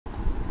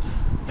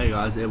Hey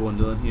guys, Airborne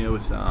Dylan here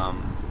with how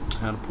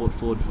to port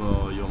forward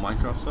for your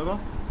Minecraft server.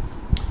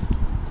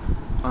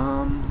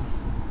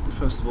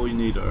 First of all, you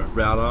need a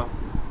router,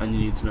 and you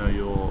need to know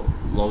your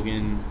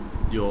login,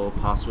 your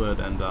password,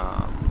 and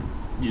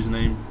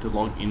username to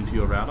log into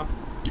your router.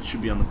 It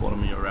should be on the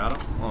bottom of your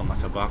router, on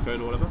like a barcode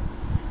or whatever,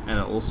 and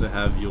it'll also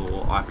have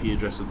your IP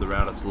address of the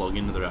router to log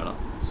into the router.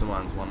 So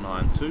mine's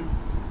 192,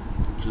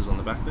 which is on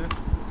the back there.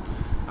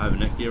 I have a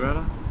Netgear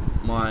Router.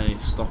 My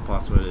stock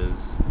password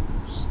is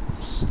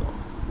stock,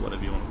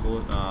 whatever you want to call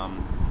it.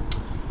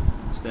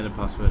 Standard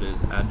password is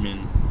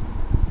admin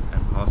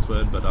and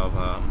password, but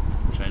I've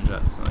changed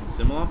that to something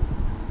similar.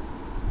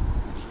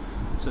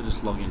 So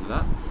just log into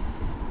that,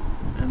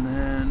 and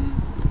then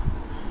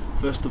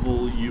first of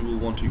all you will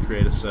want to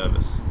create a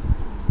service.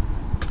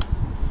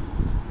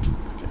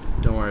 Okay,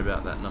 don't worry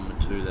about that number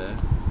 2 there.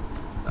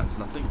 That's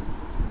nothing.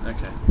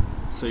 Okay,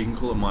 so you can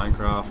call it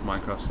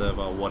Minecraft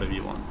server, whatever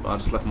you want. But I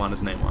just left mine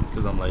as name 1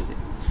 because I'm lazy.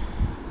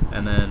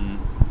 And then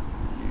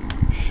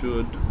you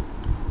should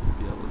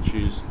be able to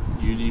choose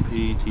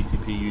UDP,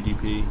 TCP,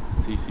 UDP,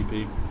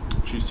 TCP.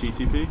 Choose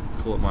TCP,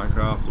 call it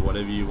Minecraft or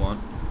whatever you want.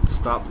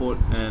 Start port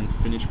and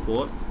finish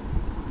port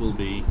will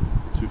be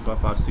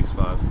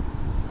 25565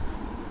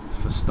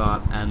 for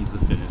start and the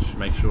finish.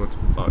 Make sure it's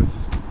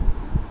both.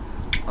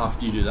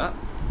 After you do that,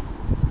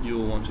 you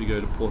will want to go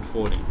to port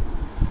forwarding.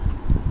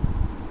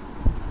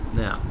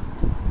 Now,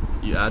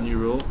 you add new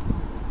rule,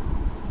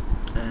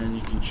 and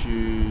you can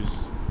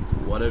choose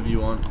whatever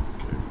you want. Go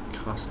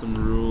custom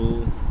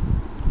rule,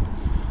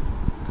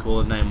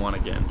 call it name 1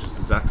 again, just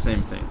the exact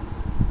same thing.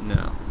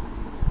 Now,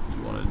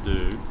 you want to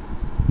do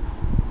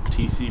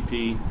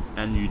TCP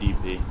and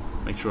UDP.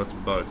 Make sure it's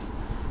both.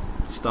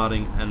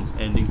 Starting and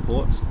ending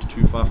ports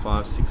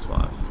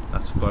 25565.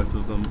 That's for both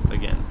of them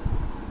again.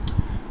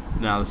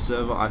 Now the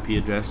server IP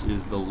address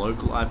is the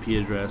local IP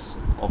address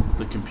of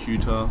the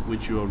computer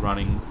which you are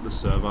running the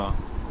server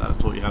that I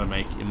taught you how to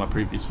make in my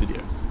previous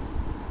video.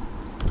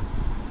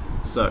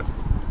 So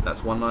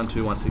that's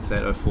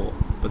 192.168.04,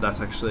 but that's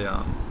actually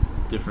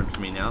different for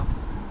me now.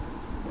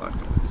 Like,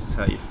 this is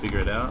how you figure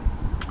it out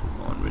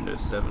on Windows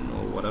 7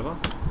 or whatever.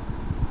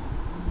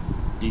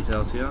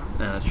 Details here,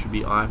 and it should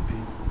be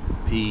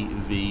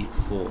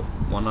IPv4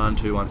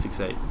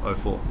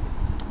 192.168.04.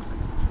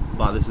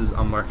 But this is,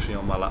 I'm actually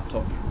on my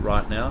laptop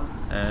right now,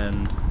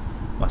 and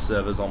my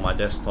server's on my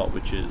desktop,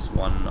 which is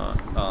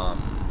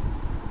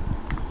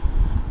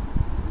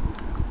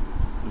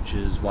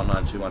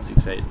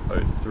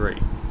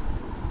 192.168.03.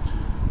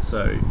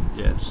 So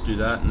yeah, just do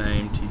that.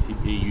 Name,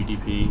 TCP,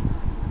 UDP,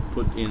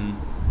 put in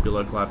your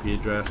local IP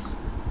address,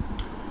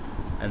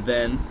 and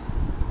then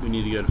we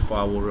need to go to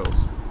firewall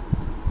rules.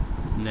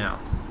 Now,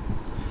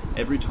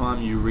 every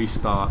time you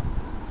restart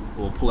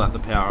or pull out the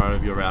power out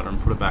of your router and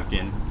put it back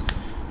in,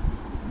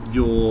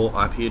 your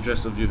IP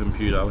address of your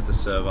computer with the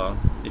server,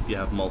 if you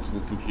have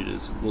multiple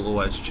computers, will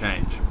always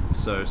change.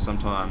 So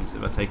sometimes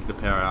if I take the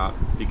power out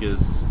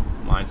because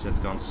my internet's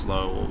gone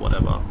slow or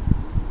whatever,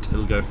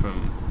 it'll go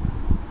from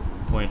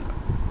 0.3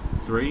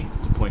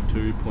 to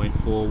 0.2,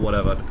 0.4,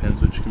 whatever, depends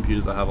which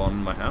computers I have on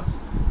in my house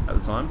at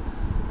the time.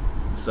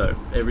 So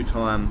every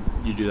time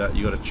you do that,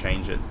 you got to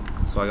change it.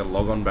 So I got to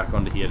log on back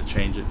onto here to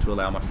change it to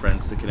allow my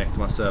friends to connect to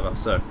my server.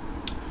 So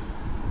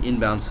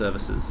inbound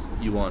services,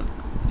 you want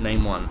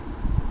name 1.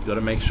 You got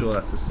to make sure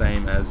that's the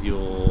same as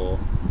your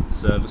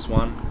service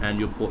 1 and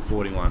your port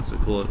forwarding 1. So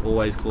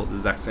always call it the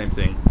exact same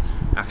thing.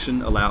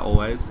 Action, allow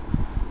always.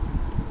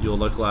 Your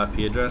local IP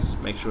address,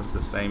 make sure it's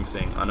the same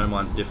thing. I know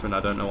mine's different, I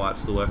don't know why it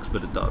still works,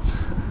 but it does.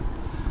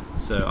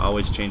 So I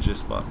always change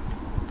this, but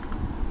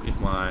if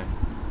my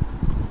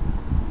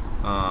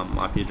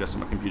IP address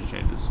on my computer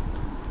changes.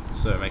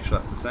 So make sure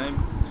that's the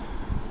same.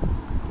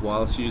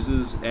 Wireless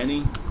users,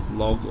 any,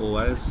 log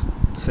always.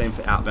 Same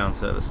for outbound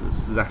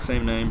services. Exact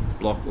same name,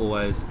 block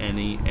always,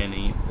 any,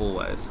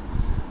 always.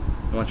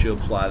 And once you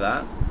apply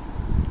that,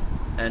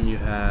 and you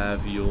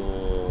have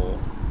your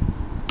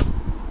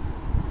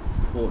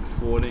port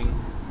forwarding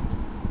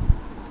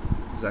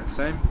exact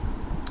same,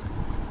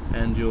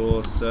 and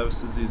your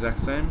services the exact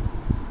same,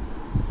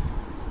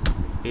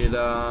 it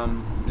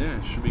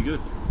yeah, should be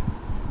good.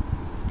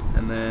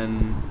 And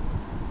then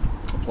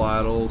apply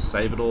it all,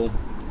 save it all,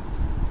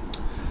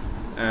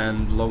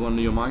 and log on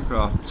to your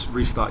Minecraft,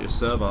 restart your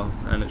server,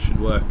 and it should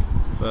work.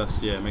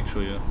 First, yeah, make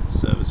sure your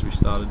server's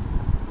restarted.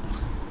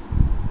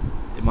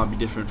 It might be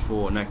different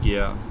for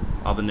Netgear,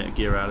 other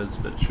Netgear routers,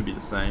 but it should be the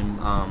same.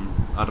 I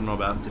don't know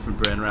about different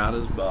brand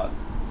routers, but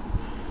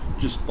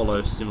just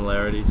follow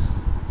similarities.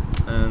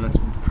 And that's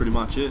pretty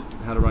much it,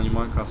 how to run your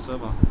Minecraft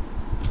server.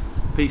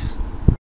 Peace.